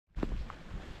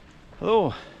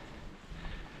Hello.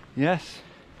 Yes,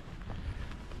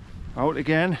 out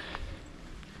again,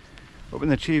 up in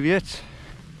the Cheviots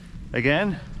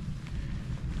again.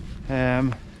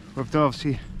 We've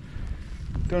obviously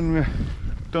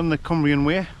done the Cumbrian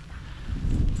Way.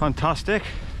 Fantastic.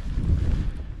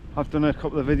 I've done a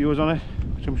couple of videos on it,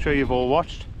 which I'm sure you've all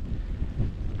watched.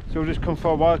 So we've just come for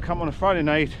a wild camp on a Friday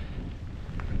night.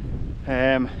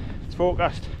 It's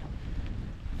forecast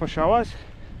for showers,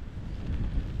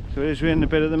 so it is raining a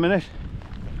bit at the minute.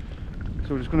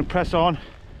 So we're just going to press on,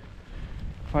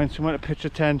 find somewhere to pitch a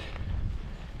tent,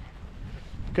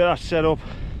 get that set up,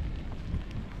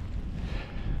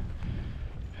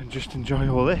 and just enjoy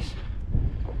all this.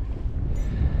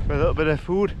 For a little bit of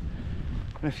food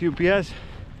and a few beers.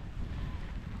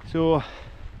 So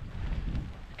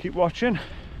keep watching.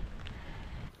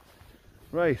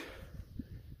 Right,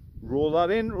 roll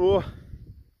that intro.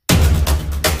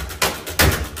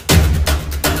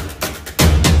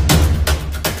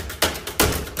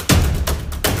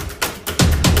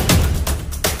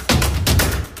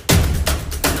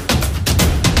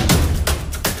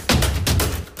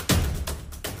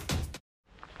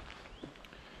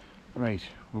 Right,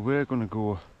 well, we're going to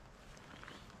go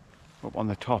up on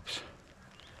the tops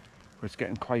where it's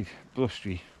getting quite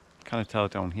blustery. Kind of tell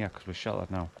it down here because we're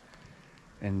sheltered now,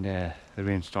 and the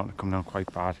rain's starting to come down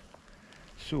quite bad.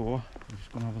 So we're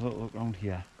just going to have a little look around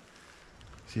here,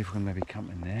 see if we can maybe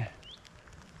camp in there.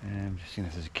 Just seeing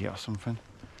if there's a gate or something.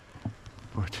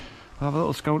 But we'll have a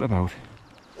little scout about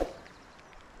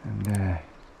and see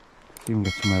if we can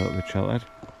get somewhere a little bit sheltered.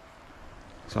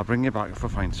 So I'll bring you back if I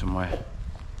find somewhere.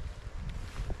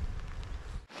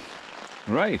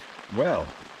 Right, well,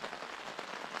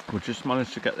 we just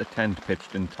managed to get the tent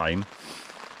pitched in time,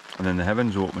 and then the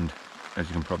heavens opened, as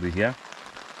you can probably hear.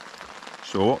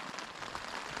 So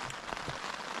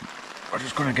we're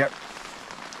just going to get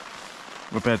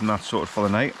the bed and that sorted for the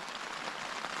night.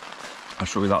 I'll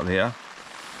show you that later.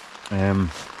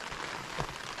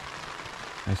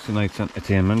 That's tonight's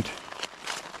entertainment.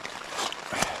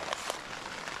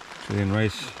 Chicken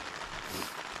rice,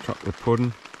 chocolate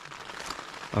pudding.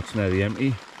 That's nearly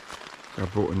empty. I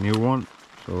brought a new one,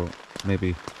 so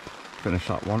maybe finish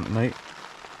that one tonight.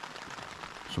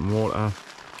 Some water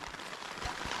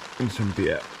and some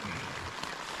beer.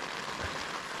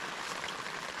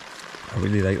 I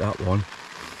really like that one,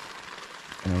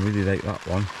 and I really like that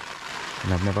one,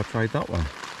 and I've never tried that one,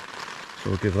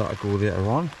 so we'll give that a go later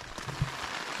on.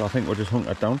 So I think we'll just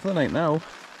hunker down for the night now,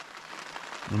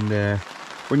 and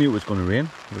we knew it was going to rain.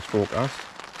 It was forecast.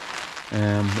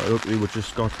 Luckily we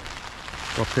just got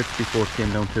pitched before it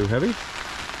came down too heavy.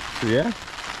 So yeah,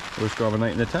 we'll just go have a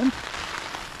night in the tent.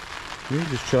 Yeah,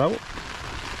 just chill out.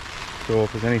 So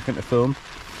if there's anything to film,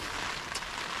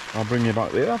 I'll bring you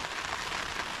back later.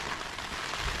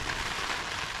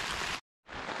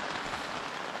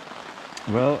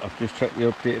 Well, I've just checked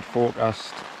the updated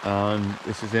forecast, and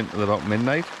this is until about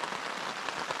midnight,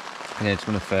 and then it's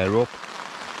going to flare up.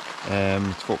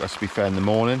 It's forecast to be fair in the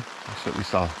morning, so at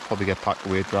least I'll probably get packed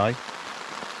away dry.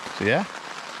 So yeah,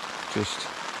 just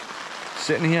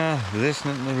sitting here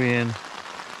listening to the rain,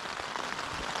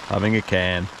 having a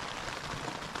can.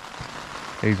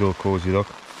 Here's all cosy look.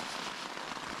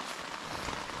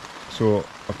 So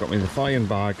I've got me the flying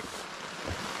bag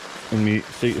and me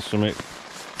seat of stomach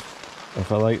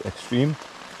if I like extreme.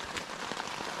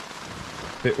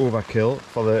 Bit overkill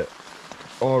for the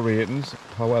R ratings,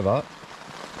 however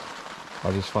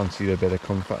I just fancied a bit of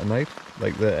comfort tonight.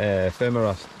 Like the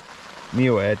Thermarest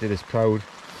Neo Air did us proud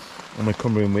on the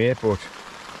Cumbrian Way, but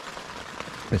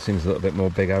this thing's a little bit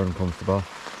more bigger and comfortable.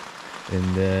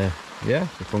 And yeah,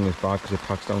 the thing is bad because it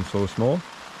packs down so small.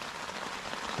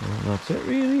 So that's it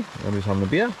really. I'm just having a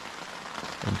beer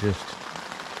and just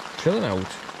chilling out,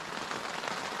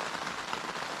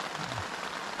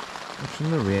 watching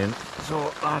the rain.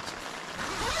 So that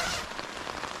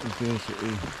is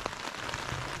basically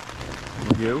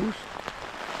views.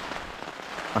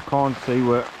 I can't see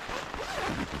we're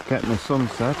getting the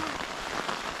sunset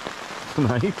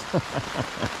tonight.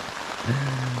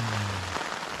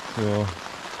 So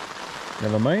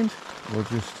never mind, we'll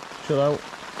just chill out,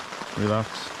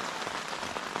 relax,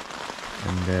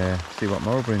 and see what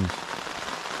tomorrow brings.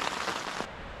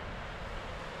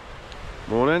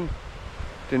 Morning.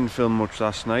 Didn't film much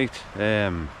last night.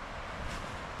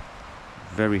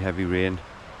 Very heavy rain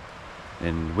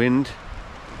and wind.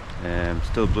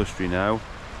 Still blustery now,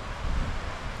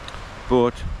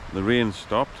 but the rain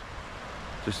stopped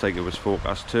just like it was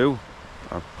forecast to,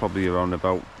 probably around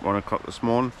about 1 o'clock this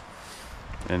morning.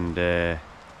 And yeah,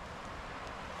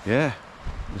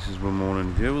 this is my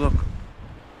morning view. Look,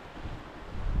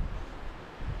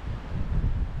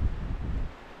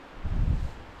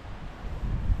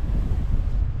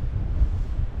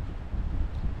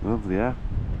 lovely, yeah.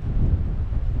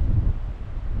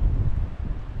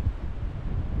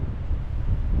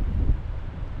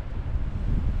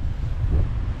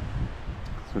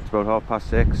 So it's about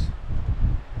 6:30.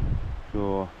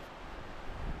 So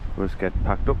we'll just get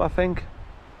packed up, I think,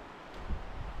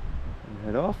 and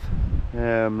head off.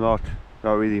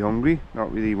 Not really hungry,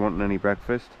 not really wanting any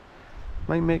breakfast.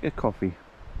 Might make a coffee,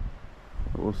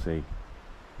 but we'll see.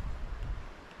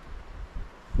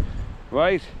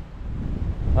 Right,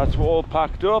 that's all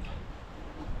packed up.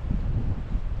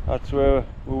 That's where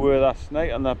we were last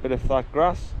night, on that bit of flat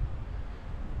grass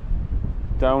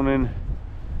down in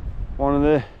one of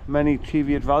the many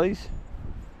Cheviot valleys.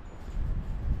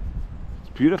 It's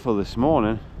beautiful this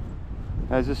morning.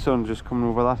 There's the sun just coming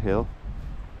over that hill.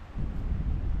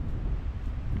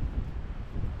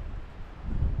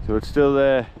 So it's still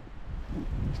a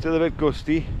bit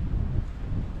gusty.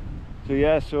 So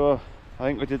yeah, so I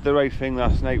think we did the right thing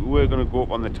last night. We were going to go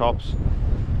up on the tops,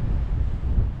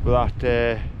 but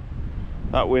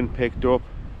that wind picked up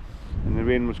and the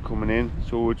rain was coming in,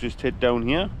 so we just hid down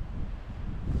here.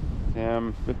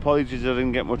 Apologies I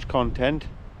didn't get much content.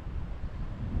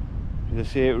 As I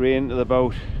say, it rained till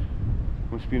about,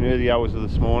 must have been early hours of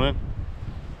this morning.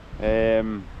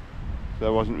 So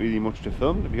there wasn't really much to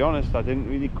film, to be honest. I didn't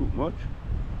really cook much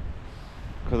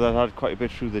because I had quite a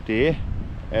bit through the day.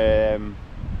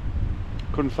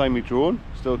 Couldn't fly my drone,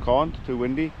 still can't, too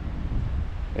windy,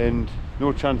 and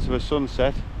no chance of a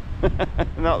sunset.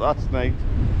 Not last night.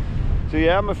 So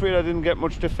yeah, I'm afraid I didn't get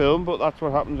much to film, but that's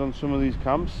what happens on some of these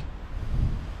camps.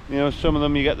 You know, some of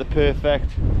them you get the perfect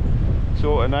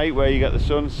sort of night where you get the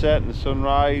sunset and the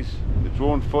sunrise, the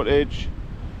drone footage,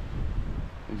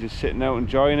 and just sitting out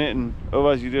enjoying it, and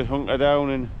others you just hunker down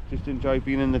and just enjoy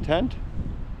being in the tent.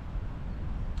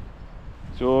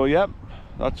 So yeah,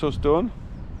 that's us done.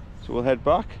 So we'll head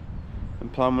back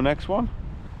and plan the next one.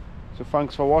 So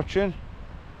thanks for watching,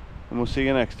 and we'll see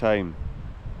you next time.